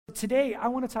today I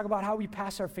want to talk about how we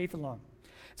pass our faith along.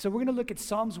 So we're going to look at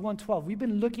Psalms 112. We've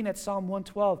been looking at Psalm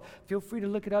 112. Feel free to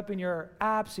look it up in your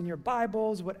apps, in your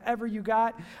Bibles, whatever you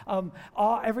got.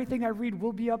 Everything I read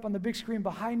will be up on the big screen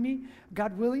behind me,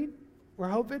 God willing. We're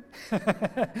hoping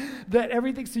that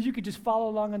everything, so you could just follow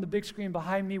along on the big screen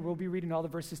behind me. We'll be reading all the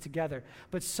verses together.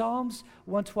 But Psalms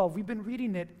 112, we've been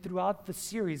reading it throughout the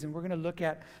series, and we're going to look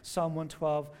at Psalm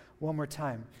 112 one more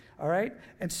time. All right?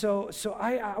 And so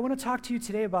I want to talk to you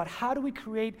today about how do we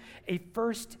create a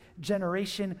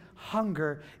first-generation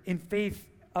hunger in faith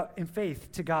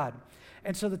to God.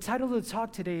 And so the title of the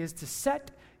talk today is to set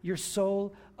your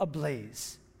soul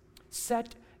ablaze.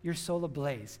 Set your soul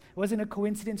ablaze. It wasn't a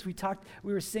coincidence. We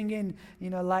were singing,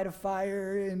 light a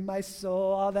fire in my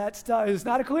soul, all that stuff. It was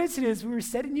not a coincidence. We were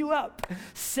setting you up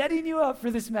for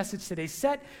this message today.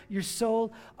 Set your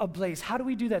soul ablaze. How do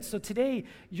we do that? So today,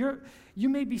 you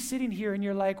may be sitting here and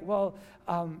you're like, well,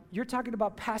 you're talking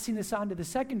about passing this on to the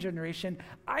second generation.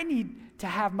 I need to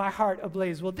have my heart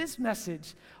ablaze. Well, this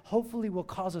message hopefully will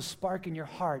cause a spark in your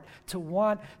heart to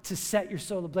want to set your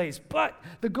soul ablaze. But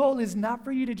the goal is not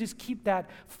for you to just keep that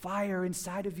fire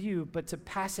inside of you, but to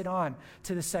pass it on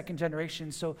to the second generation.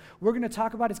 So we're going to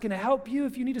talk about it's going to help you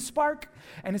if you need a spark,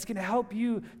 and it's going to help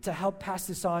you to help pass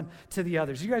this on to the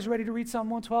others. You guys ready to read Psalm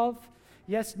 112?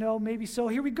 Yes, no, maybe so.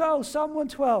 Here we go. Psalm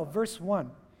 112, verse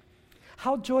 1.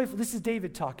 How joyful, this is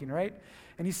David talking, right?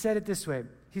 And he said it this way.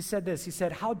 He said this. He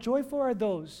said, how joyful are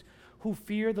those who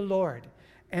fear the Lord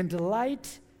and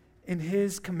delight in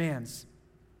his commands.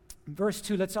 Verse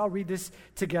 2, let's all read this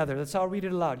together. Let's all read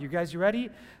it aloud. You guys, you ready?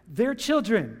 Their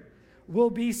children will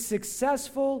be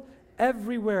successful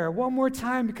everywhere. One more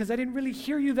time, because I didn't really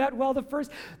hear you that well the first.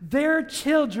 Their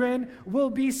children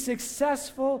will be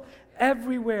successful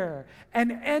everywhere.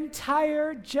 An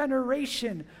entire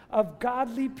generation of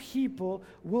godly people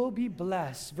will be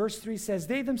blessed. Verse 3 says,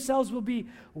 they themselves will be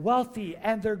wealthy,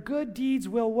 and their good deeds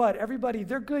will what? Everybody,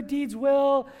 their good deeds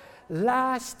will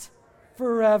last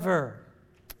forever.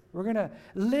 We're going to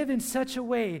live in such a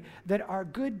way that our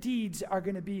good deeds are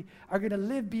going to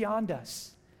live beyond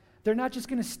us. They're not just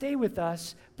going to stay with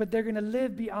us, but they're going to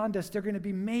live beyond us. They're going to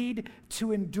be made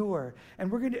to endure.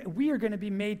 And we are going to be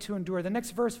made to endure. The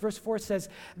next verse, verse 4 says,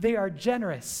 they are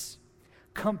generous,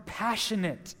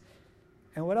 compassionate,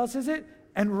 and what else is it?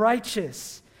 And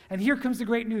righteous. And here comes the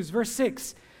great news. Verse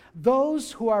 6,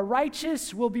 those who are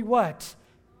righteous will be what?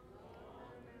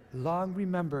 Long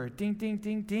remembered. Ding, ding,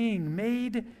 ding, ding.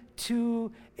 Made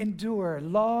to endure.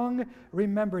 Long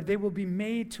remembered. They will be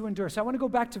made to endure. So I want to go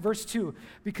back to verse 2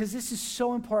 because this is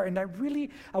so important.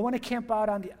 I want to camp out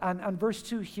on verse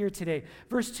 2 here today.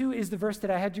 Verse 2 is the verse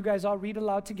that I had you guys all read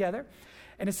aloud together.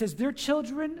 And it says, their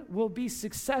children will be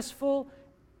successful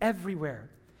everywhere.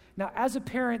 Now, as a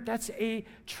parent, that's a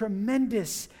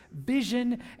tremendous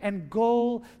vision and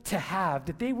goal to have,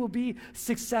 that they will be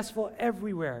successful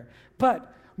everywhere.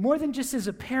 But more than just as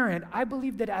a parent, I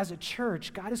believe that as a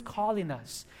church, God is calling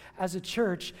us as a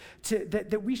church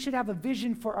that we should have a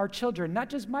vision for our children, not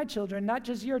just my children, not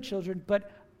just your children, but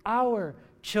our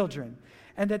children,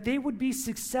 and that they would be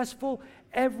successful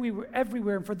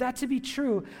everywhere. And for that to be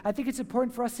true, I think it's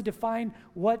important for us to define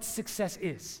what success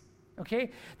is.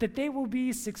 Okay? That they will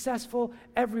be successful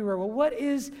everywhere. Well, what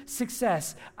is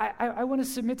success? I want to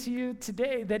submit to you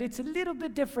today that it's a little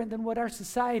bit different than what our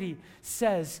society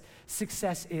says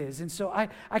success is. And so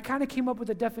I kind of came up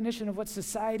with a definition of what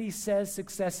society says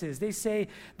success is. They say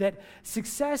that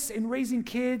success in raising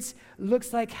kids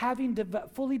looks like having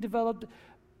fully developed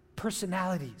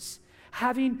personalities,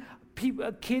 having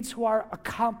kids who are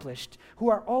accomplished, who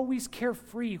are always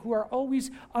carefree, who are always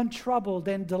untroubled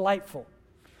and delightful.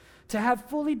 To have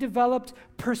fully developed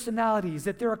personalities,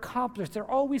 that they're accomplished, they're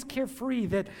always carefree,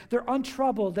 that they're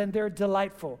untroubled and they're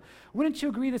delightful. Wouldn't you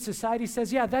agree that society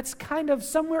says, yeah, that's kind of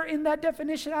somewhere in that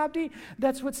definition, Abdi?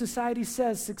 That's what society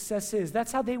says success is.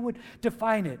 That's how they would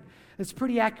define it. It's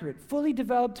pretty accurate. Fully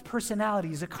developed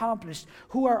personalities, accomplished,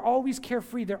 who are always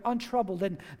carefree, they're untroubled,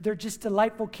 and they're just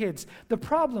delightful kids. The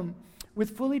problem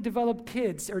with fully developed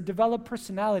kids or developed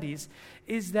personalities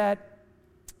is that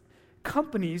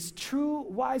companies, true,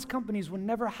 wise companies, would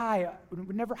never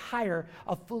hire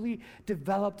a fully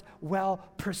developed, well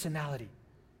personality.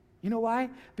 You know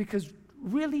why? Because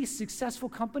really successful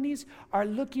companies are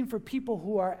looking for people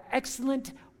who are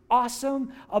excellent,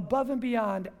 awesome, above and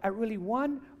beyond at really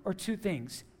one or two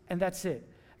things, and that's it.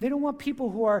 They don't want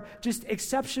people who are just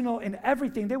exceptional in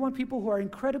everything. They want people who are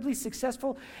incredibly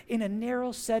successful in a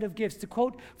narrow set of gifts. To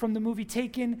quote from the movie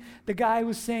Taken, the guy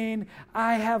was saying,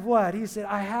 I have what? He said,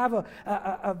 I have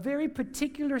a very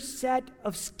particular set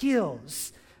of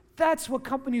skills That's what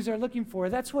companies are looking for.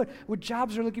 That's what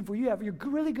jobs are looking for. You're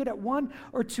really good at one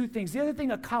or two things. The other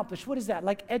thing, accomplished. What is that?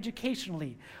 Like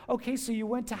educationally. Okay, so you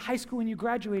went to high school and you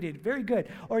graduated. Very good.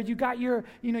 Or you got your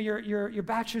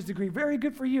bachelor's degree. Very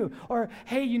good for you. Or,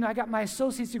 hey, I got my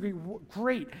associate's degree.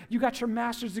 Great. You got your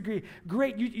master's degree.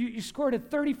 Great. You scored a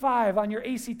 35 on your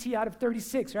ACT out of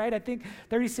 36, right? I think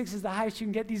 36 is the highest you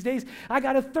can get these days. I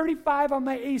got a 35 on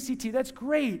my ACT. That's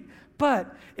great.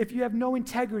 But if you have no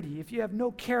integrity, if you have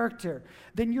no character,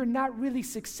 then you're not really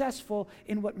successful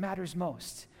in what matters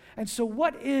most. And so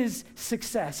what is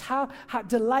success? How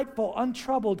delightful,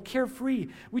 untroubled, carefree?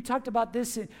 We talked about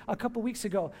this a couple weeks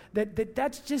ago,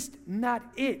 that's just not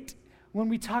it. When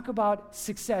we talk about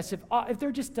success, if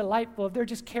they're just delightful, if they're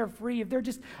just carefree, if they're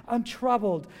just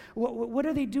untroubled, what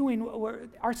are they doing?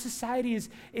 Our society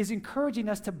is encouraging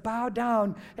us to bow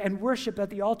down and worship at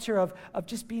the altar of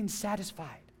just being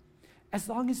satisfied. As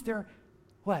long as they're,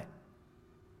 what?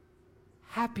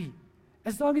 Happy.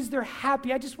 As long as they're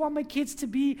happy. I just want my kids to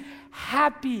be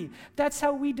happy. That's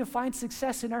how we define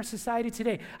success in our society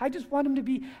today. I just want them to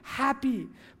be happy.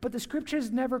 But the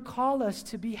scriptures never call us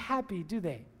to be happy, do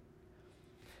they?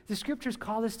 The scriptures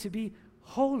call us to be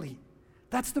holy.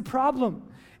 That's the problem.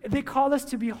 They call us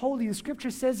to be holy. The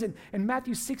scripture says in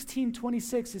Matthew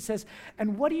 16:26, it says,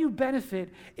 and what do you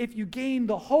benefit if you gain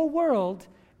the whole world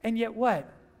and yet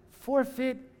what?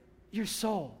 Forfeit your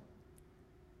soul.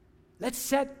 Let's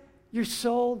set your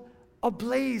soul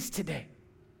ablaze today.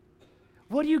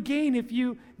 What do you gain if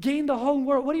you gain the whole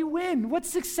world? What do you win? What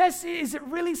success is it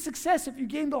really success if you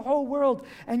gain the whole world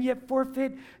and yet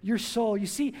forfeit your soul? You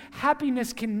see,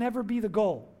 happiness can never be the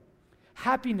goal.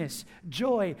 Happiness,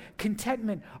 joy,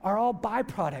 contentment are all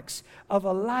byproducts of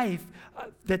a life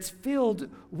that's filled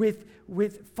with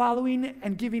following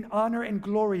and giving honor and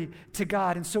glory to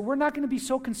God. And so we're not going to be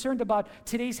so concerned about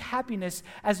today's happiness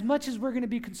as much as we're going to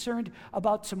be concerned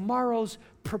about tomorrow's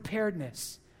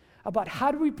preparedness. About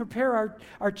how do we prepare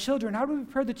our children, how do we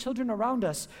prepare the children around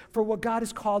us for what God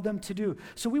has called them to do.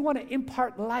 So we want to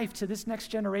impart life to this next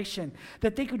generation,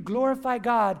 that they could glorify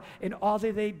God in all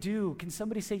that they do. Can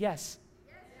somebody say yes?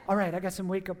 All right, I got some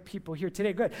wake-up people here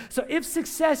today. Good. So if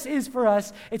success is for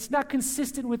us, it's not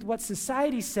consistent with what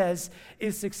society says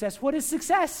is success. What is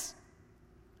success?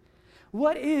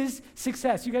 What is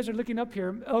success? You guys are looking up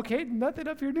here. Okay, nothing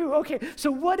up here new. Okay, so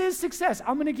what is success?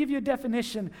 I'm going to give you a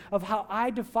definition of how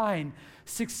I define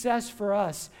success for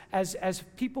us as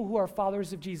people who are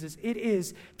followers of Jesus. It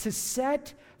is to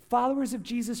set followers of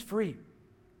Jesus free.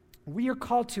 We are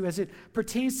called to, as it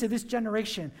pertains to this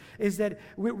generation, is that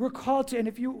we're called to, and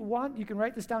if you want, you can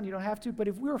write this down, you don't have to, but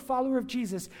if we're a follower of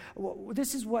Jesus,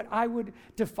 this is what I would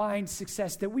define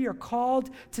success, that we are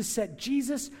called to set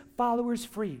Jesus followers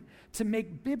free, to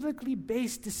make biblically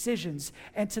based decisions,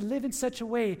 and to live in such a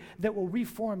way that will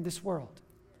reform this world.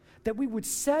 That we would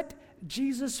set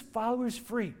Jesus followers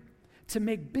free, to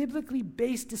make biblically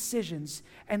based decisions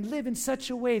and live in such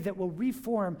a way that will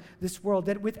reform this world,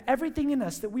 that with everything in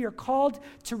us that we are called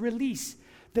to release,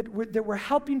 that we're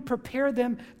helping prepare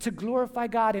them to glorify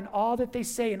God in all that they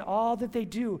say and all that they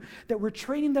do, that we're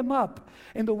training them up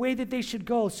in the way that they should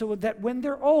go so that when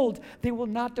they're old, they will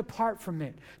not depart from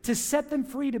it, to set them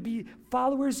free to be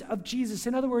followers of Jesus.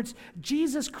 In other words,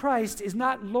 Jesus Christ is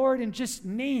not Lord in just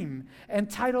name and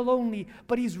title only,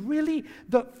 but he's really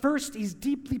the first, he's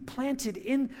deeply planted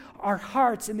in our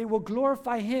hearts, and they will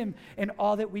glorify him in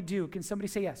all that we do. Can somebody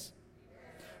say yes?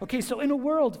 Okay, so in a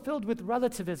world filled with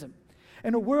relativism,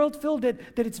 in a world filled that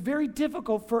it's very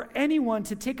difficult for anyone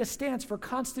to take a stance for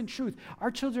constant truth,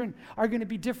 our children are going to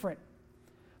be different.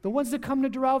 The ones that come to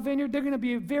Doral Vineyard, they're going to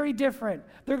be very different.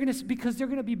 Because they're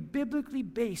going to be biblically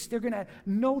based. They're going to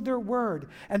know their word.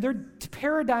 And their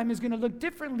paradigm is going to look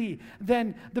differently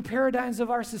than the paradigms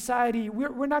of our society.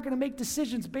 We're not going to make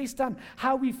decisions based on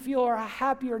how we feel or how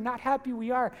happy or not happy we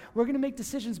are. We're going to make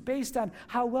decisions based on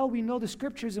how well we know the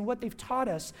scriptures and what they've taught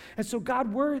us. And so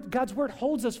God's word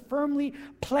holds us firmly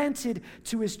planted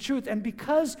to his truth. And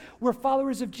because we're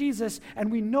followers of Jesus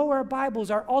and we know our Bibles,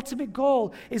 our ultimate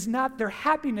goal is not their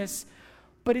happiness,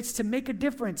 but it's to make a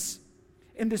difference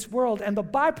in this world. And the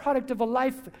byproduct of a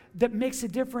life that makes a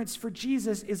difference for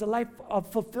Jesus is a life of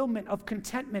fulfillment, of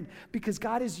contentment, because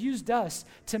God has used us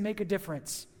to make a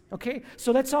difference. Okay?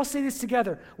 So let's all say this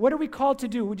together. What are we called to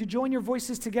do? Would you join your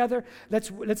voices together?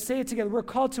 Let's say it together. We're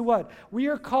called to what? We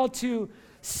are called to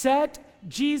set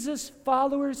Jesus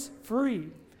followers free,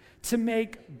 to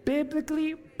make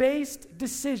biblically based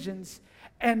decisions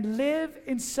and live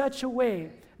in such a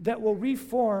way that will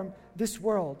reform this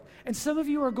world. And some of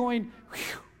you are going,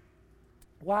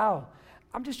 wow,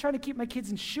 I'm just trying to keep my kids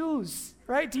in shoes,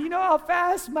 right? Do you know how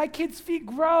fast my kids' feet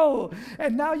grow?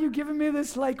 And now you're giving me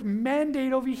this like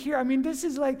mandate over here. I mean, this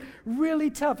is like really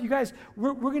tough. You guys,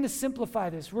 we're going to simplify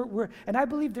this. And I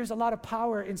believe there's a lot of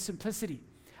power in simplicity.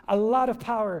 A lot of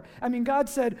power. I mean, God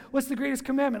said, what's the greatest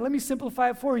commandment? Let me simplify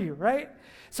it for you, right?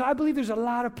 So I believe there's a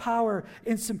lot of power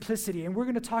in simplicity, and we're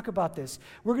going to talk about this.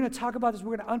 We're going to talk about this.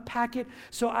 We're going to unpack it.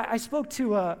 So I spoke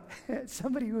to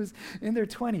somebody who was in their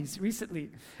 20s recently,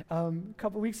 a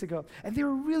couple weeks ago, and they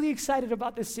were really excited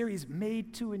about this series,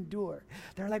 Made to Endure.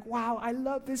 They're like, wow, I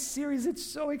love this series. It's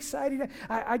so exciting.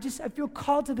 I feel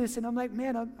called to this, and I'm like,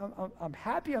 man, I'm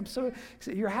happy. I'm so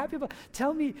excited. You're happy about,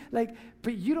 tell me, like,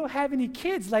 but you don't have any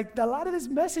kids. Like, a lot of this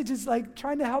message is like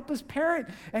trying to help us parent.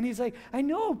 And he's like, I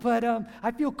know, but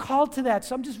I feel called to that.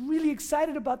 So I'm just really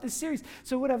excited about this series.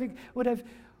 So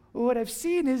what I've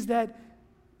seen is that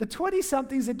the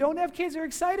 20-somethings that don't have kids are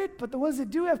excited, but the ones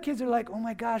that do have kids are like, oh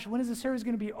my gosh, when is the service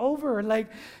going to be over? Like,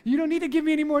 you don't need to give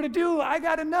me any more to do. I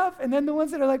got enough. And then the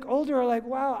ones that are like older are like,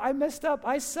 wow, I messed up.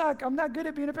 I suck. I'm not good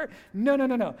at being a parent.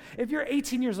 No. If you're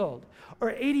 18 years old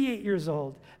or 88 years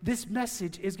old, this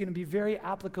message is going to be very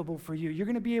applicable for you. You're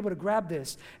going to be able to grab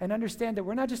this and understand that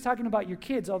we're not just talking about your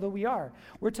kids, although we are.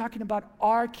 We're talking about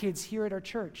our kids here at our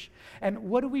church. And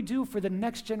what do we do for the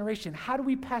next generation? How do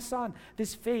we pass on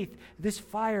this faith, this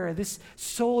fire, this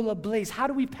soul ablaze? How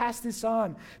do we pass this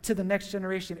on to the next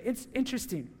generation? It's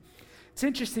interesting. It's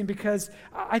interesting because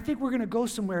I think we're going to go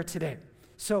somewhere today.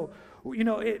 So, you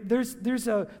know, there's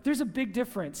a big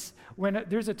difference when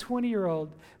there's a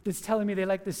 20-year-old that's telling me they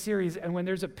like this series, and when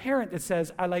there's a parent that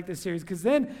says, I like this series, because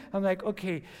then I'm like,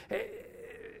 okay,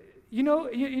 you know,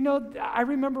 I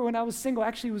remember when I was single.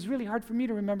 Actually, it was really hard for me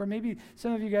to remember. Maybe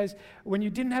some of you guys, when you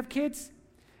didn't have kids.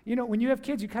 You know, when you have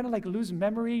kids, you kind of like lose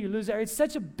memory, you lose, it's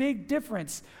such a big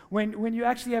difference when you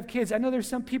actually have kids. I know there's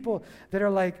some people that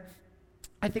are like,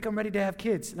 I think I'm ready to have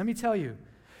kids. Let me tell you,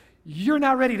 you're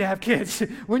not ready to have kids.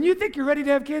 When you think you're ready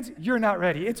to have kids, you're not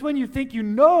ready. It's when you think you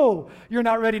know you're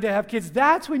not ready to have kids,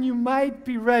 that's when you might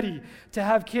be ready to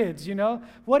have kids, you know?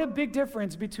 What a big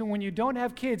difference between when you don't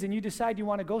have kids and you decide you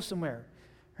want to go somewhere.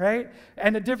 Right?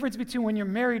 And the difference between when you're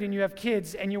married and you have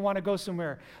kids and you want to go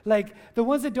somewhere. Like the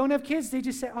ones that don't have kids, they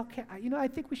just say, okay, you know, I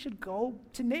think we should go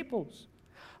to Naples.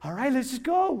 All right, let's just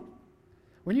go.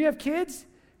 When you have kids,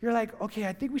 you're like, okay,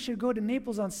 I think we should go to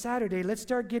Naples on Saturday. Let's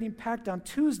start getting packed on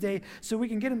Tuesday so we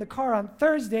can get in the car on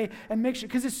Thursday and make sure.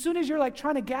 Because as soon as you're like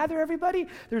trying to gather everybody,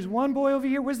 there's one boy over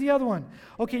here. Where's the other one?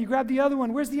 Okay, you grab the other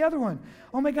one. Where's the other one?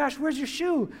 Oh my gosh, where's your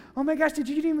shoe? Oh my gosh, did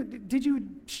you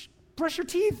brush your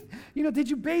teeth? You know, did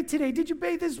you bathe today? Did you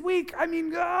bathe this week? I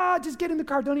mean, just get in the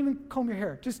car. Don't even comb your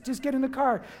hair. Just get in the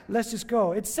car. Let's just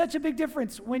go. It's such a big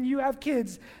difference when you have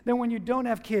kids than when you don't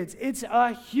have kids. It's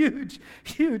a huge,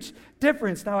 huge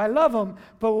difference. Now, I love them,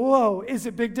 but whoa, is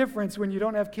a big difference when you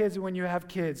don't have kids and when you have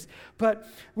kids. But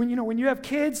when you have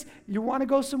kids, you want to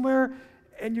go somewhere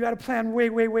and you got to plan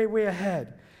way, way, way, way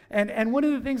ahead. And one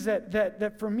of the things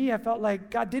that for me I felt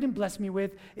like God didn't bless me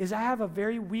with is I have a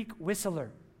very weak whistler.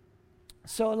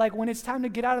 So like when it's time to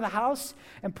get out of the house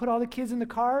and put all the kids in the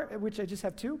car, which I just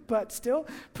have two, but still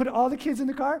put all the kids in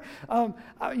the car,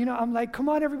 I'm like, come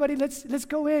on everybody, let's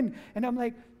go in. And I'm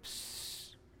like,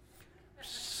 psst,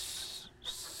 psst,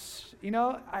 psst. You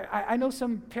know, I know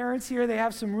some parents here, they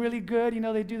have some really good,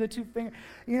 they do the two finger,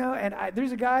 and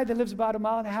there's a guy that lives about 1.5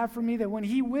 miles from me that when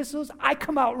he whistles, I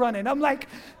come out running. I'm like,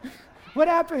 what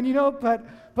happened,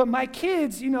 but my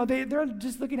kids, they're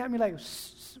just looking at me like,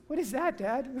 what is that,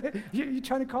 Dad? You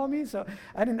trying to call me? So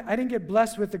I didn't get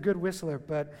blessed with a good whistler,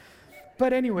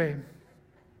 but anyway,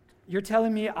 you're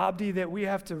telling me, Abdi, that we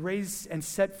have to raise and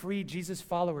set free Jesus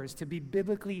followers to be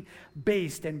biblically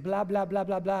based and blah, blah, blah,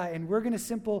 blah, blah. And we're going to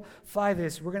simplify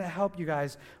this. We're going to help you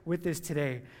guys with this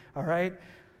today, all right?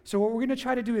 So what we're going to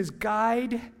try to do is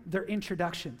guide their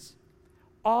introductions.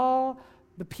 All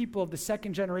the people of the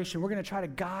second generation, we're going to try to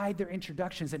guide their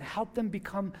introductions and help them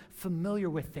become familiar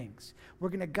with things. We're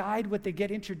going to guide what they get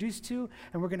introduced to,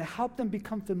 and we're going to help them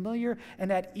become familiar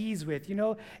and at ease with.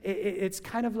 It's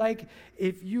kind of like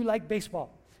if you like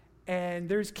baseball and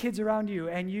there's kids around you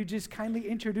and you just kindly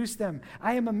introduce them.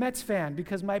 I am a Mets fan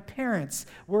because my parents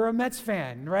were a Mets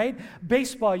fan, right?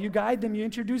 Baseball, you guide them, you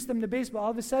introduce them to baseball.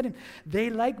 All of a sudden, they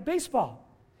like baseball.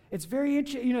 It's very,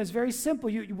 it's very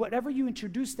simple. Whatever you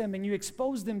introduce them and you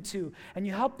expose them to and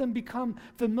you help them become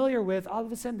familiar with, all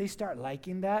of a sudden they start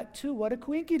liking that too. What a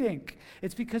coinky-dink.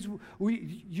 It's because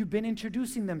you've been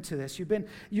introducing them to this. You've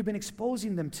been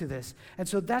exposing them to this. And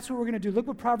so that's what we're going to do. Look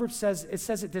what Proverbs says. It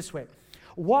says it this way.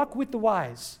 Walk with the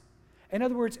wise. In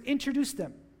other words, introduce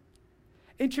them.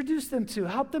 Introduce them to,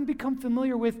 help them become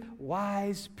familiar with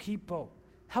wise people.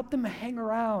 Help them hang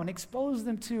around. Expose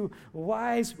them to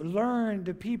wise,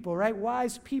 learned people, right?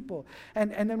 Wise people.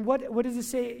 And then what does it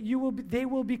say? They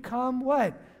will become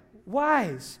what?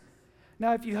 Wise.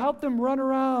 Now, if you help them run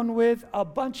around with a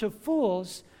bunch of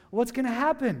fools, what's going to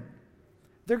happen?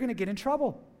 They're going to get in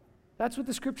trouble. That's what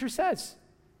the scripture says,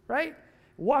 right?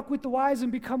 Walk with the wise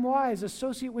and become wise.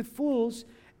 Associate with fools,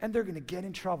 and they're going to get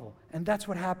in trouble. And that's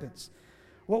what happens.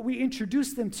 What we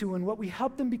introduce them to and what we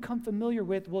help them become familiar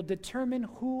with will determine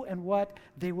who and what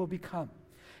they will become.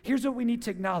 Here's what we need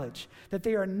to acknowledge, that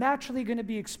they are naturally going to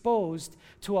be exposed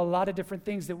to a lot of different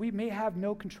things that we may have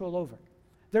no control over.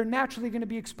 They're naturally going to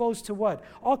be exposed to what?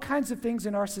 All kinds of things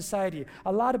in our society,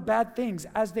 a lot of bad things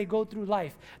as they go through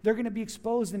life. They're going to be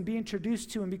exposed and be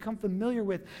introduced to and become familiar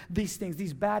with these things,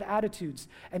 these bad attitudes,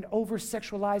 an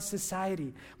over-sexualized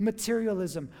society,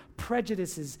 materialism,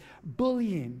 prejudices,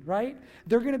 bullying, right?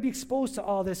 They're going to be exposed to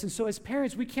all this. And so as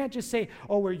parents, we can't just say,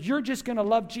 oh, well, you're just going to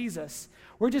love Jesus.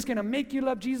 We're just going to make you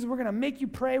love Jesus. We're going to make you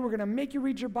pray. We're going to make you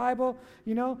read your Bible.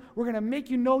 We're going to make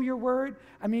you know your word.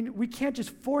 I mean, we can't just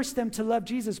force them to love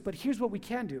Jesus, but here's what we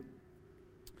can do.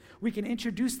 We can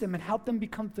introduce them and help them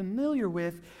become familiar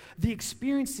with the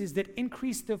experiences that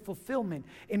increase their fulfillment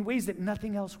in ways that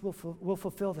nothing else will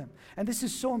fulfill them. And this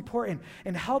is so important.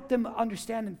 And help them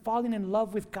understand and falling in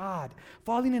love with God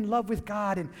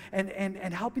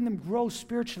and helping them grow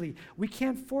spiritually. We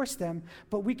can't force them,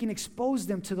 but we can expose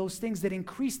them to those things that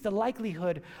increase the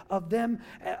likelihood of them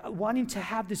wanting to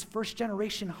have this first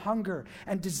generation hunger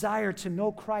and desire to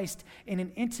know Christ in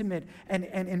an intimate and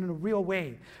in a real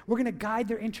way. We're going to guide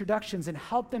their introductions and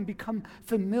help them become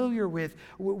familiar with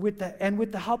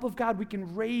the help of God, we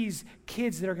can raise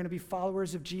kids that are going to be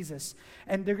followers of Jesus.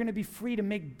 And they're going to be free to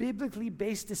make biblically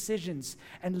based decisions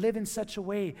and live in such a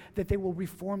way that they will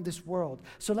reform this world.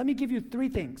 So let me give you three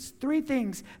things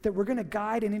that we're going to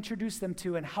guide and introduce them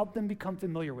to and help them become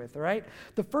familiar with, all right?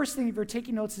 The first thing, if you're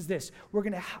taking notes, is this. We're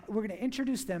going to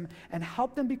introduce them and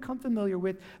help them become familiar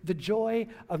with the joy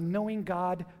of knowing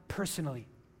God personally.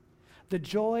 The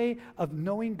joy of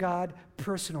knowing God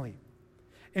personally.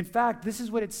 In fact, this is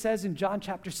what it says in John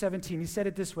chapter 17. He said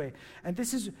it this way, and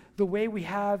this is the way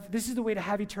to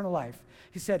have eternal life.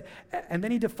 He said, and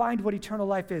then he defined what eternal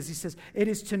life is. He says, it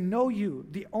is to know you,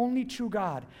 the only true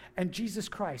God, and Jesus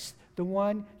Christ, the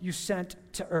one you sent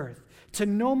to earth. To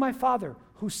know my Father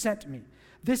who sent me.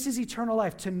 This is eternal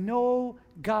life, to know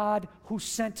God who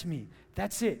sent me.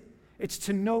 That's it. It's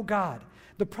to know God.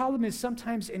 The problem is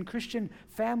sometimes in Christian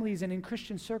families and in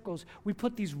Christian circles, we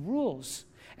put these rules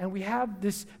and we have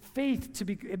this faith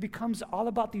it becomes all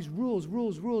about these rules.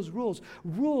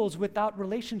 Rules without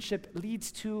relationship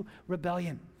leads to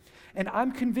rebellion. And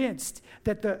I'm convinced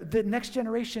that the next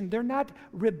generation, they're not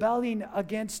rebelling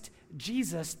against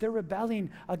Jesus, they're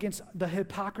rebelling against the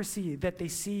hypocrisy that they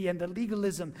see and the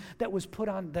legalism that was put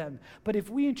on them. But if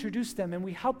we introduce them and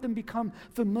we help them become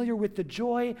familiar with the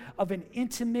joy of an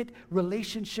intimate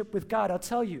relationship with God, I'll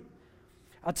tell you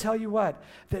what,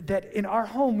 that in our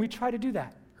home we try to do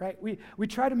that. Right? We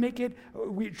try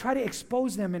to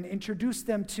expose them and introduce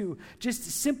them to just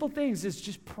simple things as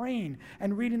just praying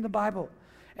and reading the Bible.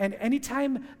 And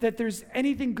anytime that there's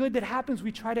anything good that happens,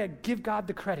 we try to give God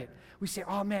the credit. We say,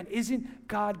 oh man, isn't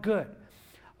God good?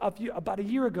 About a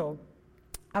year ago,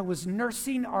 I was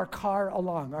nursing our car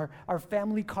along, our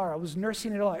family car. I was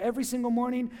nursing it along. Every single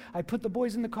morning, I put the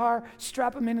boys in the car,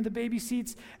 strap them into the baby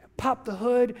seats, pop the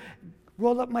hood,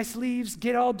 roll up my sleeves,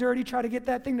 get all dirty, try to get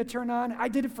that thing to turn on. I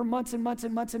did it for months and months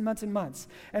and months and months and months.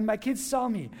 And my kids saw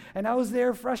me, and I was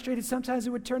there frustrated. Sometimes it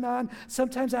would turn on.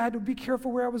 Sometimes I had to be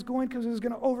careful where I was going because it was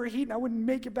going to overheat and I wouldn't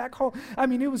make it back home. I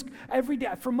mean, it was every day.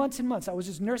 For months and months, I was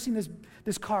just nursing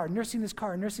this car, nursing it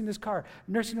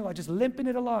along, just limping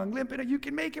it along, you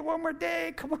can make it one more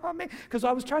day, come on, man. Because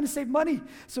I was trying to save money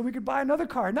so we could buy another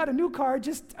car, not a new car,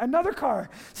 just another car.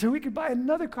 So we could buy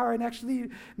another car and actually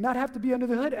not have to be under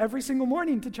the hood every single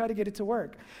morning to try to get it to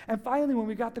work. And finally, when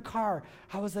we got the car,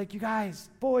 I was like, you guys,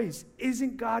 boys,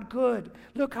 isn't God good?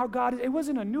 Look how God is. It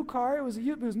wasn't a new car. It was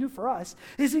new for us.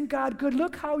 Isn't God good?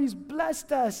 Look how he's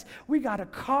blessed us. We got a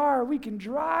car. We can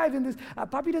drive. And this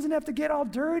Papi doesn't have to get all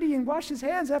dirty and wash his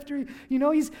hands after,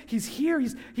 he's here.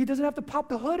 He doesn't have to pop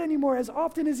the hood anymore as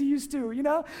often as he used to,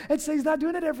 And so he's not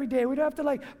doing it every day. We don't have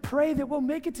to pray that we'll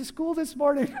make it to school this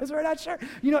morning because we're not sure.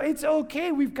 It's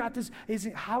okay. We've got this.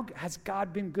 How has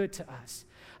God been good to us?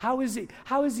 How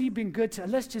has he been good to us?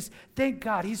 Let's just thank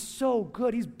God. He's so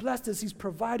good. He's blessed us. He's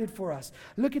provided for us.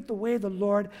 Look at the way the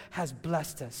Lord has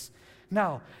blessed us.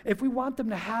 Now, if we want them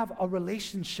to have a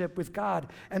relationship with God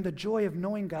and the joy of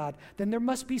knowing God, then there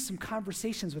must be some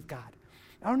conversations with God.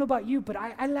 I don't know about you, but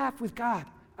I laugh with God.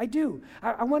 I do.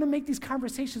 I want to make these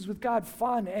conversations with God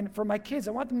fun, and for my kids,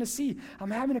 I want them to see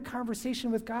I'm having a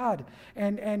conversation with God.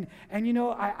 And you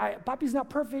know, Papi's not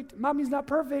perfect, Mommy's not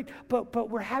perfect, but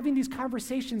we're having these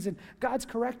conversations, and God's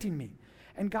correcting me.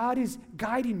 And God is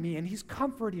guiding me, and He's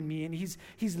comforting me, and He's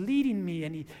leading me,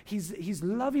 and He's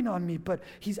loving on me. But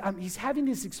He's having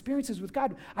these experiences with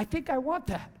God. I think I want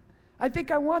that. I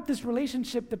think I want this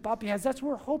relationship that Papi has. That's what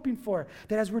we're hoping for.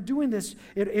 That as we're doing this,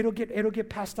 it'll get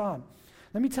passed on.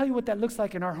 Let me tell you what that looks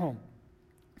like in our home.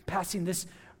 Passing this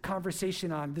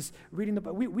conversation on, this reading the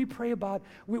Bible. We pray about.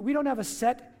 We don't have a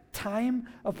set time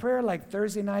of prayer like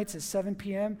Thursday nights at 7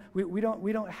 p.m. We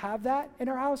don't have that in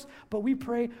our house, but we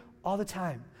pray all the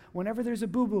time. Whenever there's a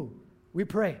boo-boo, we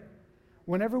pray.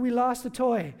 Whenever we lost a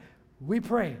toy, we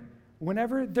pray.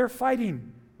 Whenever they're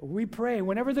fighting, we pray.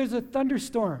 Whenever there's a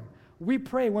thunderstorm, we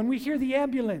pray. When we hear the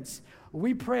ambulance,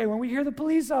 we pray. When we hear the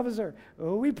police officer,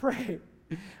 we pray.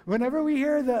 Whenever we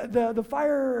hear the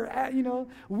fire,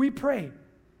 we pray.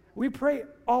 We pray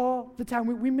all the time.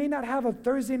 We may not have a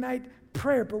Thursday night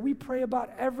prayer, but we pray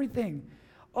about everything.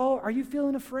 Oh, are you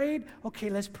feeling afraid?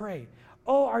 Okay, let's pray.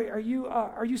 Oh, are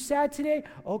you sad today?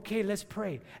 Okay, let's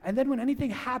pray. And then when anything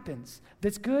happens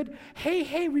that's good,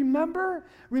 hey, remember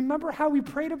how we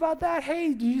prayed about that?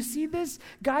 Hey, do you see this?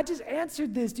 God just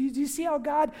answered this. Do you see how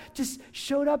God just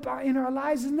showed up in our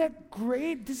lives? Isn't that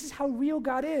great? This is how real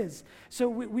God is. So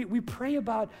we pray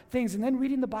about things, and then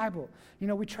reading the Bible. You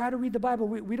know, we try to read the Bible.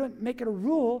 We don't make it a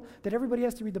rule that everybody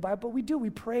has to read the Bible, but we do. We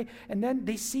pray, and then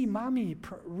they see Mommy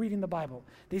reading the Bible.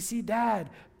 They see Dad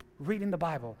reading the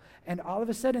Bible. And all of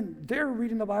a sudden, they're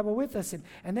reading the Bible with us.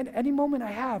 And then any moment I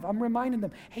have, I'm reminding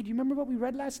them, hey, do you remember what we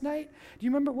read last night? Do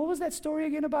you remember, what was that story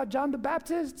again about John the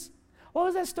Baptist? What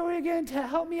was that story again? To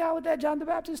help me out with that John the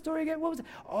Baptist story again. What was it?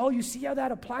 Oh, you see how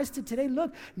that applies to today?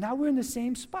 Look, now we're in the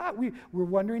same spot. We're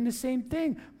wondering the same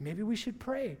thing. Maybe we should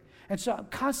pray. And so I'm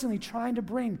constantly trying to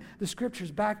bring the scriptures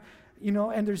back. You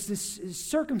know, and there's this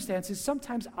circumstances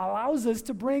sometimes allows us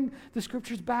to bring the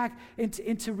scriptures back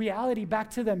into reality,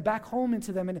 back to them, back home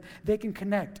into them, and they can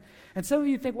connect. And some of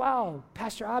you think, wow,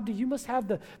 Pastor Abdi, you must have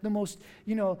the most,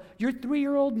 your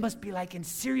 3-year-old must be like in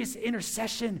serious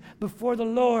intercession before the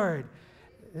Lord.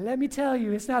 Let me tell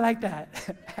you, it's not like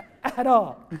that at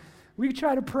all. We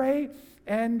try to pray,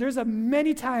 and there's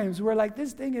many times where like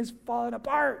this thing is falling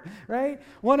apart, right?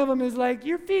 One of them is like,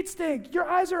 your feet stink, your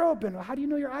eyes are open. Well, how do you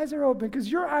know your eyes are open?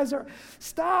 Because your eyes are,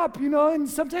 stop, and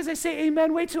sometimes I say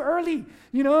amen way too early.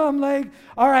 I'm like,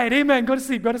 all right, amen, go to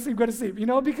sleep,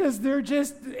 because they're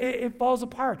just, it falls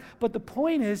apart. But the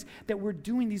point is that we're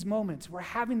doing these moments. We're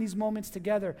having these moments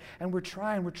together, and we're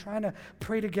trying to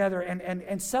pray together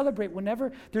and celebrate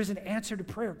whenever there's an answer to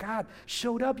prayer. God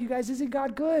showed up, you guys, isn't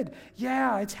God good?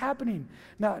 Yeah, it's happening.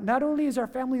 Now, not only is our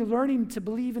family learning to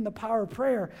believe in the power of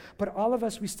prayer, but all of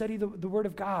us, we study the Word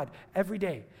of God every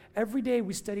day. Every day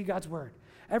we study God's Word.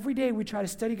 Every day we try to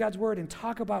study God's Word and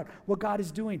talk about what God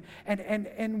is doing.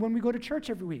 And when we go to church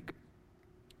every week,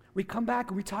 we come back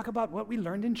and we talk about what we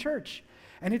learned in church.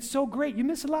 And it's so great. You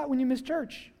miss a lot when you miss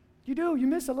church. You do. You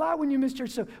miss a lot when you miss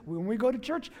church. So when we go to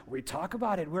church, we talk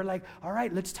about it. We're like, all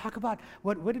right, let's talk about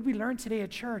what did we learn today at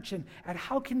church, and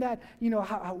how can that,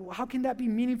 how can that be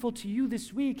meaningful to you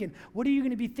this week, and what are you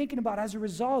going to be thinking about as a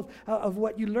result of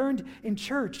what you learned in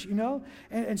church,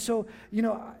 And so,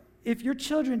 if your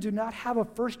children do not have a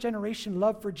first-generation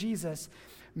love for Jesus,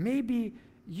 maybe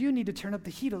you need to turn up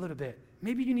the heat a little bit.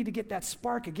 Maybe you need to get that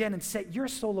spark again and set your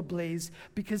soul ablaze,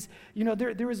 because,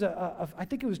 there was I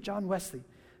think it was John Wesley,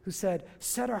 who said,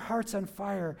 set our hearts on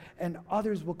fire and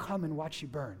others will come and watch you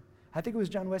burn. I think it was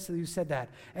John Wesley who said that.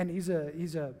 And he's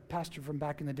a pastor from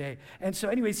back in the day. And so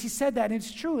anyways, he said that, and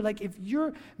it's true. Like if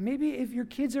your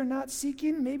kids are not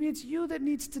seeking, maybe it's you that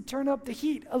needs to turn up the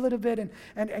heat a little bit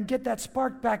and get that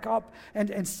spark back up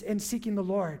and seeking the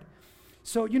Lord.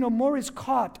 So, more is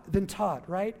caught than taught,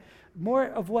 right? More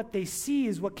of what they see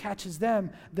is what catches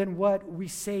them than what we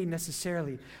say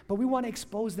necessarily. But we want to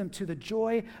expose them to the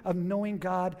joy of knowing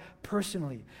God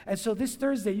personally. And so this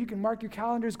Thursday, you can mark your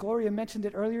calendars. Gloria mentioned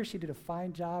it earlier. She did a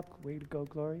fine job. Way to go,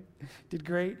 Gloria. Did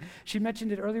great. She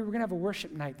mentioned it earlier. We're going to have a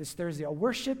worship night this Thursday, a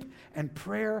worship and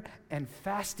prayer and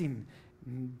fasting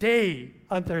day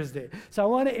on Thursday. So I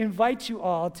want to invite you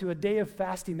all to a day of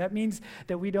fasting. That means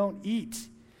that we don't eat.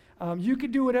 You can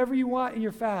do whatever you want in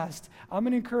your fast. I'm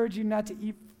going to encourage you not to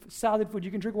eat solid food. You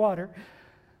can drink water,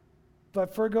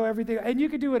 but forego everything. And you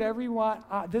can do whatever you want.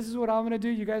 This is what I'm going to do.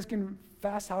 You guys can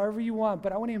fast however you want,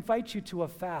 but I want to invite you to a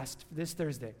fast this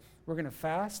Thursday. We're going to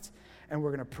fast, and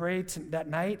we're going to pray that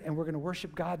night, and we're going to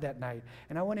worship God that night.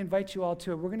 And I want to invite you all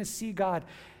to it. We're going to see God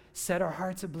set our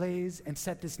hearts ablaze and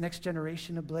set this next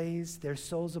generation ablaze, their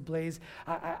souls ablaze.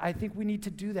 I think we need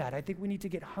to do that. I think we need to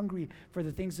get hungry for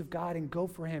the things of God and go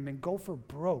for him and go for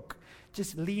broke.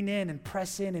 Just lean in and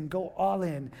press in and go all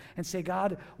in and say,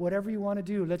 God, whatever you want to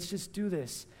do, let's just do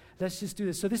this. Let's just do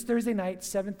this. So this Thursday night,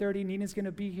 7:30, Nina's going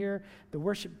to be here. The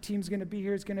worship team's going to be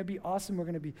here. It's going to be awesome. We're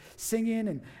going to be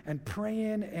singing and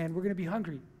praying, and we're going to be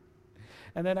hungry.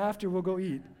 And then after, we'll go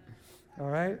eat. All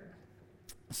right?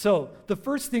 So the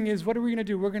first thing is, what are we going to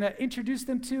do? We're going to introduce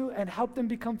them to and help them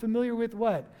become familiar with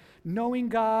what? Knowing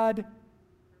God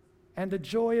and the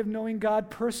joy of knowing God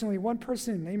personally. One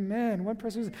person, amen. One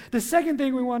person. The second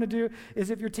thing we want to do is,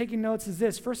 if you're taking notes, is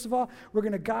this. First of all, we're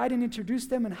going to guide and introduce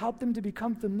them and help them to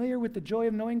become familiar with the joy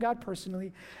of knowing God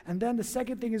personally. And then the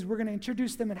second thing is, we're going to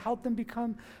introduce them and help them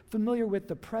become familiar with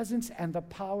the presence and the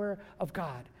power of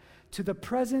God. To the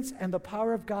presence and the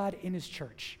power of God in his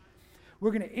church. We're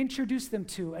going to introduce them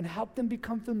to and help them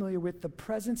become familiar with the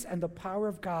presence and the power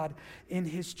of God in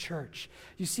his church.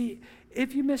 You see,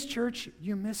 if you miss church,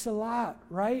 you miss a lot,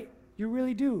 right? You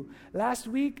really do. Last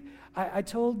week, I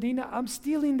told Nina, I'm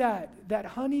stealing that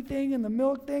honey thing and the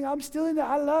milk thing. I'm stealing that.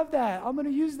 I love that. I'm going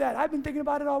to use that. I've been thinking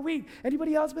about it all week.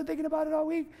 Anybody else been thinking about it all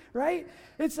week, right?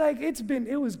 It's like,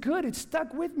 it was good. It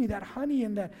stuck with me, that honey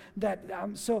and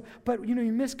but you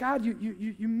miss God.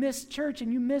 You miss church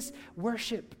and you miss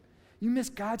worship. You miss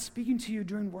God speaking to you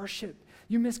during worship.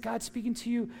 You miss God speaking to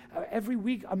you every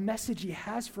week, a message he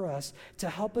has for us to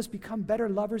help us become better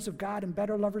lovers of God and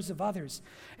better lovers of others.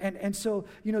 And so,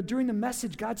 during the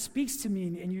message, God speaks to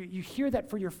me, and you hear that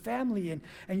for your family,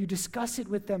 and you discuss it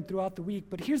with them throughout the week.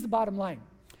 But here's the bottom line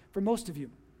for most of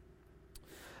you.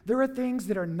 There are things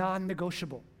that are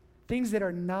non-negotiable. Things that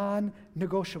are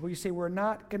non-negotiable. You say, we're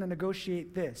not going to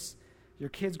negotiate this. Your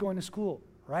kid's going to school.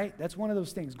 Right? That's one of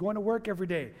those things. Going to work every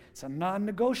day. It's a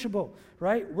non-negotiable,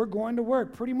 right? We're going to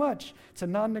work, pretty much. It's a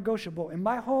non-negotiable. In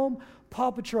my home,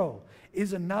 Paw Patrol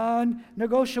is a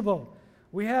non-negotiable.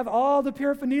 We have all the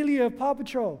paraphernalia of Paw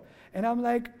Patrol. And I'm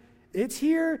like, it's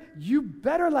here. You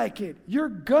better like it. You're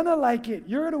going to like it.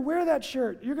 You're going to wear that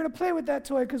shirt. You're going to play with that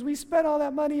toy because we spent all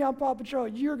that money on Paw Patrol.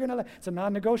 You're going to like it. It's a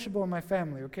non-negotiable in my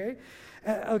family, okay?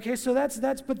 So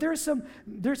that's but there's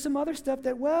some other stuff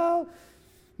that, well,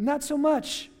 not so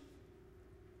much.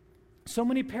 So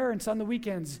many parents on the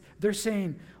weekends, they're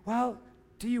saying, well,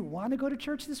 do you want to go to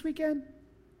church this weekend?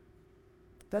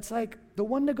 That's like the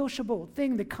one negotiable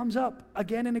thing that comes up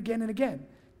again and again and again.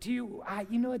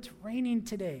 It's raining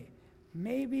today.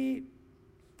 Maybe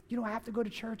you don't have to go to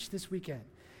church this weekend.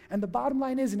 And the bottom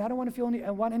line is, and I don't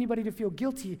want anybody to feel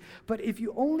guilty, but if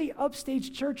you only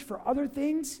upstage church for other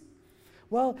things,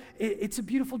 well, it's a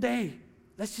beautiful day.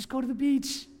 Let's just go to the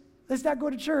beach. Let's not go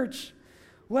to church.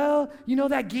 Well,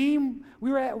 that game, we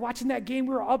were watching that game,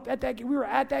 we were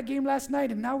at that game last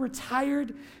night, and now we're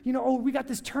tired. We got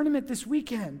this tournament this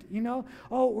weekend,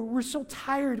 we're so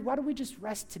tired. Why don't we just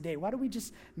rest today? Why don't we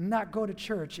just not go to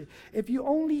church? If you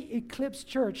only eclipse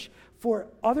church for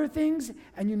other things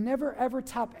and you never ever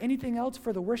top anything else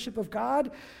for the worship of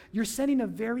God, you're sending a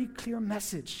very clear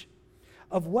message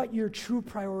of what your true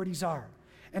priorities are.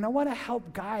 And I want to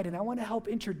help guide, and I want to help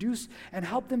introduce and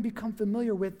help them become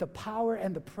familiar with the power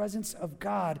and the presence of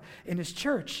God in his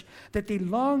church, that they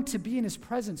long to be in his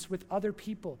presence with other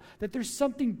people, that there's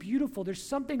something beautiful, there's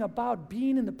something about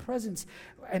being in the presence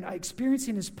and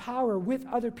experiencing his power with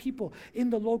other people in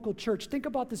the local church. Think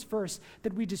about this verse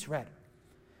that we just read.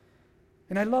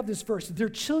 And I love this verse. Their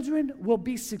children will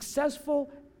be successful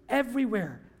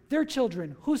everywhere. Their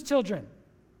children. Whose children?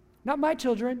 Not my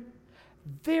children.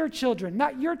 Their children,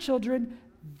 not your children,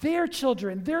 their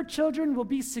children. Their children will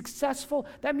be successful.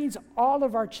 That means all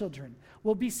of our children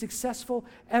will be successful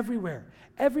everywhere.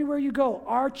 Everywhere you go,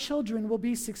 our children will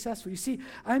be successful. You see,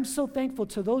 I'm so thankful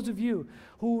to those of you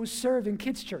who serve in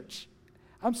kids' church.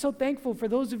 I'm so thankful for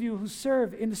those of you who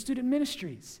serve in the student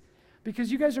ministries,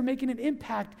 because you guys are making an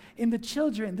impact in the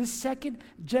children, the second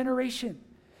generation.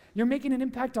 You're making an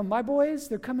impact on my boys.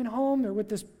 They're coming home. They're with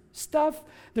this stuff.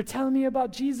 They're telling me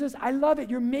about Jesus. I love it.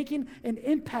 You're making an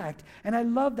impact, and I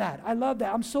love that.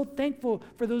 I'm so thankful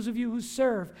for those of you who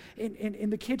serve in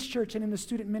the kids' church and in the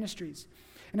student ministries.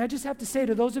 And I just have to say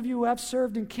to those of you who have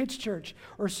served in kids' church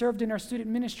or served in our student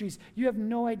ministries, you have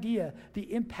no idea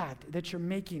the impact that you're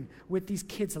making with these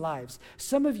kids' lives.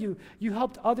 Some of you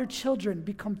helped other children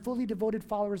become fully devoted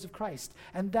followers of Christ,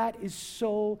 and that is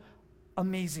so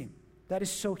amazing. That is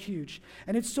so huge.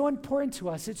 And it's so important to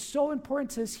us. It's so important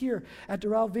to us here at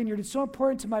Doral Vineyard. It's so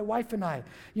important to my wife and I.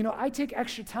 I take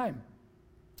extra time.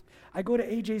 I go to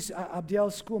AJ's,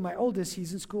 Abdiel's school, my oldest,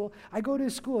 he's in school. I go to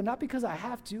his school, not because I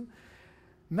have to,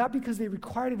 not because they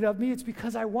required it of me, it's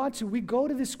because I want to. We go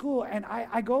to this school, and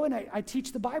I go and I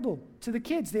teach the Bible to the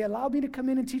kids. They allow me to come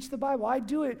in and teach the Bible. I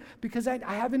do it because I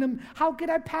have in them, how could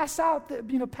I pass up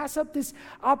this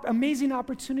amazing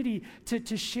opportunity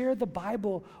to share the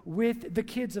Bible with the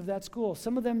kids of that school?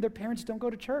 Some of them, their parents don't go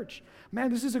to church.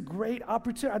 Man, this is a great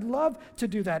opportunity. I'd love to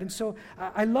do that. And so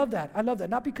I love that. I love that.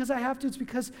 Not because I have to, it's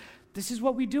because this is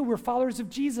what we do. We're followers of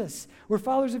Jesus. We're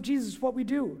followers of Jesus. It's what we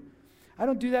do. I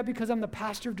don't do that because I'm the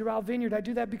pastor of Doral Vineyard. I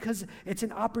do that because it's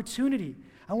an opportunity.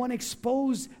 I want to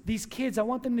expose these kids. I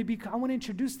want to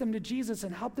introduce them to Jesus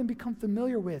and help them become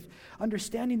familiar with,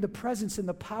 understanding the presence and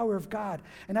the power of God.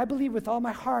 And I believe with all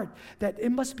my heart that it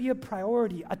must be a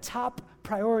priority, a top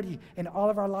priority in all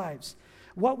of our lives.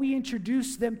 What we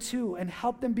introduce them to and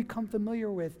help them become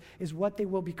familiar with is what they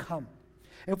will become.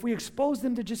 If we expose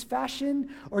them to just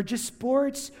fashion or just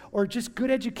sports or just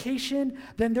good education,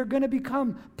 then they're going to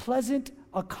become pleasant,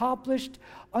 accomplished,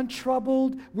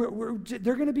 untroubled.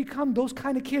 They're going to become those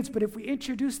kind of kids. But if we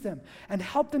introduce them and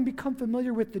help them become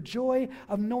familiar with the joy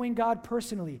of knowing God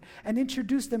personally, and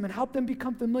introduce them and help them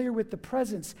become familiar with the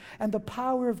presence and the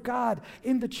power of God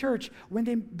in the church, when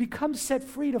they become set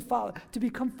free to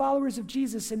become followers of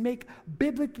Jesus and make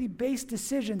biblically based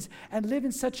decisions and live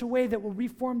in such a way that will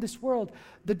reform this world,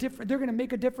 they're going to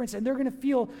make a difference, and they're going to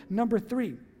feel number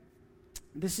 3.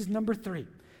 This is number 3.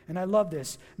 And I love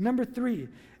this. Number 3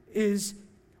 is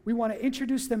we want to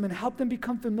introduce them and help them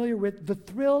become familiar with the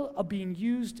thrill of being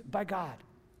used by God.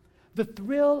 The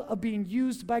thrill of being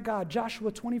used by God.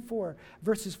 Joshua 24,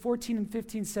 verses 14 and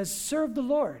 15 says, "Serve the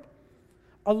Lord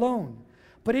alone.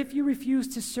 But if you refuse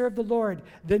to serve the Lord,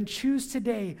 then choose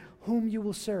today whom you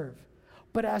will serve.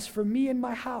 But as for me and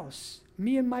my house,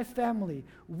 me and my family,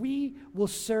 we will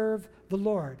serve the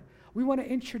Lord." We want to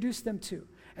introduce them to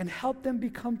and help them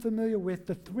become familiar with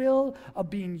the thrill of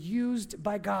being used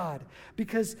by God.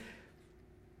 Because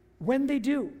when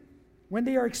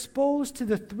they are exposed to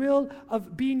the thrill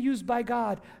of being used by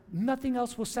God, nothing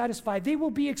else will satisfy. They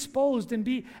will be exposed and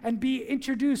be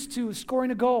introduced to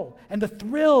scoring a goal and the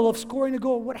thrill of scoring a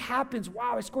goal. What happens?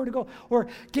 Wow, I scored a goal. Or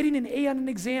getting an A on an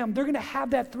exam. They're going to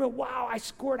have that thrill. Wow, I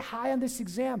scored high on this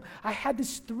exam. I had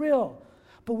this thrill.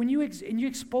 But when you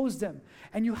expose them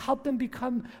and you help them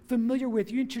become familiar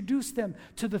with, you introduce them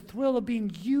to the thrill of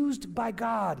being used by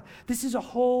God. This is a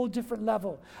whole different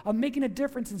level of making a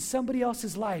difference in somebody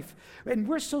else's life. And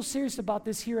we're so serious about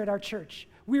this here at our church.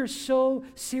 We are so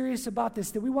serious about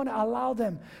this that we want to allow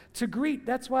them to greet.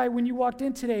 That's why when you walked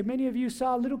in today, many of you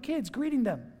saw little kids greeting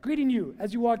you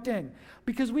as you walked in,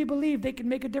 because we believe they can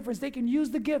make a difference. They can use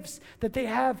the gifts that they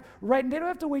have right, and they don't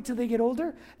have to wait till they get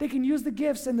older. They can use the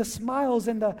gifts and the smiles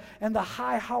and the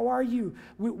hi, how are you?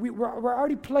 We're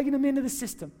already plugging them into the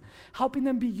system, helping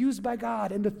them be used by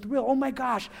God, and the thrill. Oh my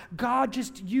gosh, God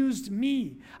just used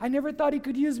me. I never thought he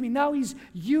could use me. Now he's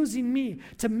using me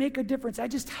to make a difference. I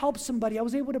just helped somebody. I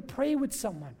was able to pray with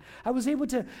someone. I was able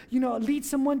to, lead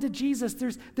someone to Jesus.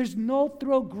 There's no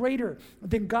thrill greater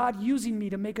than God using me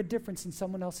to make a difference in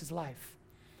someone else's life.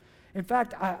 In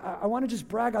fact, I want to just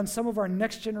brag on some of our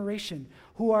next generation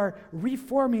who are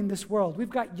reforming this world. We've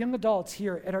got young adults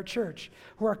here at our church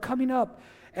who are coming up,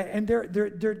 and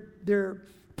they're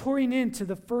pouring into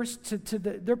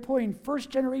they're pouring first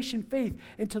generation faith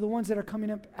into the ones that are coming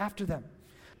up after them.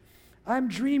 I'm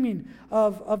dreaming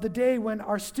of the day when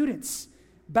our students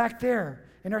back there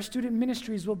in our student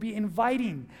ministries will be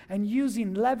inviting and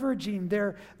leveraging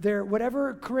their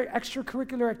whatever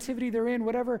extracurricular activity they're in,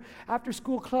 whatever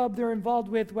after-school club they're involved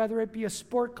with, whether it be a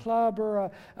sport club or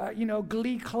a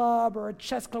glee club or a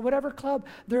chess club, whatever club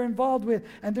they're involved with,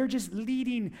 and they're just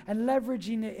leading and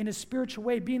leveraging it in a spiritual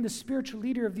way, being the spiritual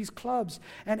leader of these clubs,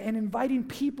 and inviting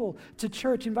people to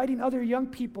church, inviting other young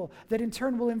people that in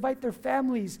turn will invite their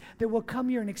families that will come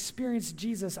here and experience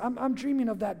Jesus. I'm dreaming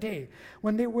of that day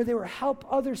where they will help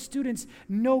other students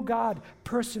know God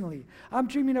personally. I'm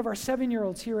dreaming of our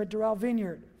 7-year-olds here at Doral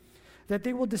Vineyard, that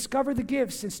they will discover the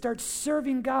gifts and start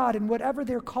serving God in whatever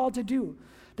they're called to do,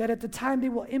 that at the time they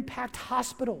will impact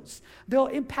hospitals. They'll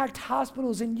impact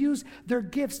hospitals and use their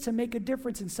gifts to make a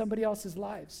difference in somebody else's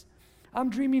lives. I'm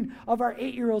dreaming of our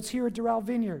 8-year-olds here at Doral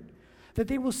Vineyard, that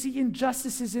they will see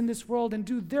injustices in this world and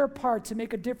do their part to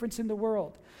make a difference in the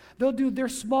world. They'll do their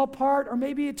small part, or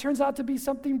maybe it turns out to be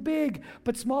something big,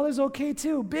 but small is okay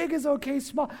too. Big is okay,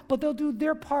 small, but they'll do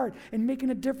their part in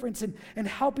making a difference and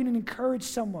helping and encourage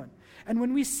someone. And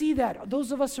when we see that,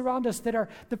 those of us around us that are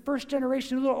the first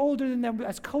generation, a little older than them,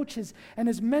 as coaches and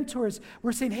as mentors,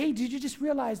 we're saying, hey, did you just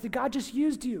realize that God just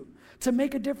used you to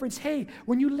make a difference? Hey,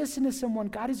 when you listen to someone,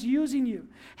 God is using you.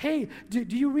 Hey, do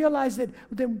you realize that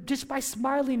just by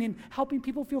smiling and helping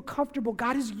people feel comfortable,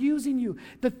 God is using you?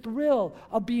 The thrill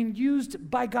of being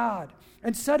used by God.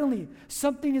 And suddenly,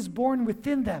 something is born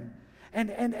within them.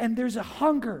 And there's a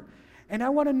hunger. And I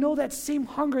want to know that same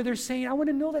hunger. They're saying, I want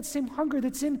to know that same hunger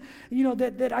that's in,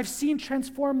 that I've seen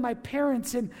transform my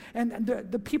parents and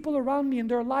the people around me in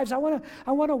their lives. I want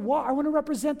to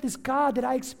represent this God that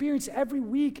I experience every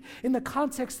week in the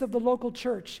context of the local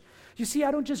church. You see,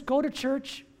 I don't just go to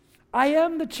church. I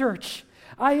am the church.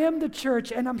 I am the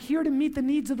church, and I'm here to meet the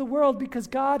needs of the world because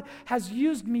God has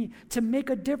used me to make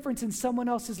a difference in someone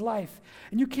else's life.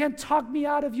 And you can't talk me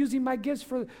out of using my gifts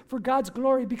for God's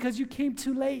glory because you came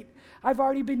too late. I've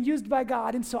already been used by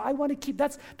God, and so I want to keep,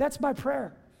 that's my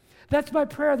prayer. That's my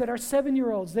prayer, that our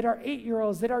 7-year-olds, that our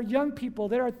 8-year-olds, that our young people,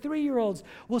 that our 3-year-olds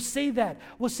will say that.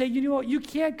 Will say, you know what, you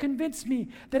can't convince me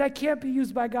that I can't be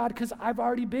used by God because I've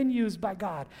already been used by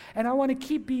God. And I want to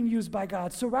keep being used by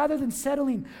God. So rather than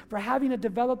settling for having a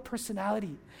developed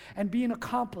personality and being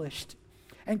accomplished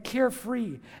and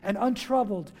carefree and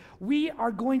untroubled, we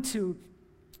are going to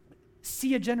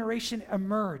see a generation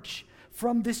emerge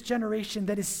from this generation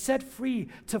that is set free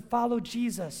to follow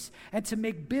Jesus and to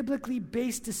make biblically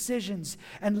based decisions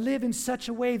and live in such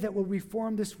a way that will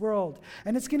reform this world.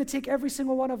 And it's going to take every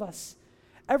single one of us.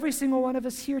 Every single one of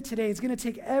us here today. It's going to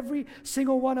take every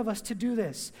single one of us to do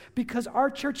this because our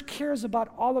church cares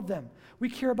about all of them. We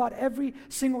care about every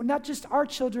single, not just our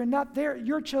children, not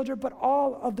your children, but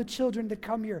all of the children that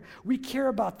come here. We care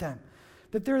about them.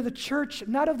 That they're the church,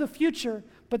 not of the future,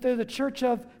 but they're the church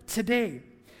of today.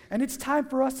 And it's time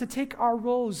for us to take our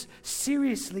roles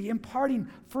seriously, imparting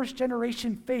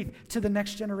first-generation faith to the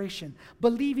next generation,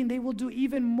 believing they will do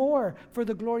even more for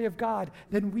the glory of God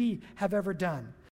than we have ever done.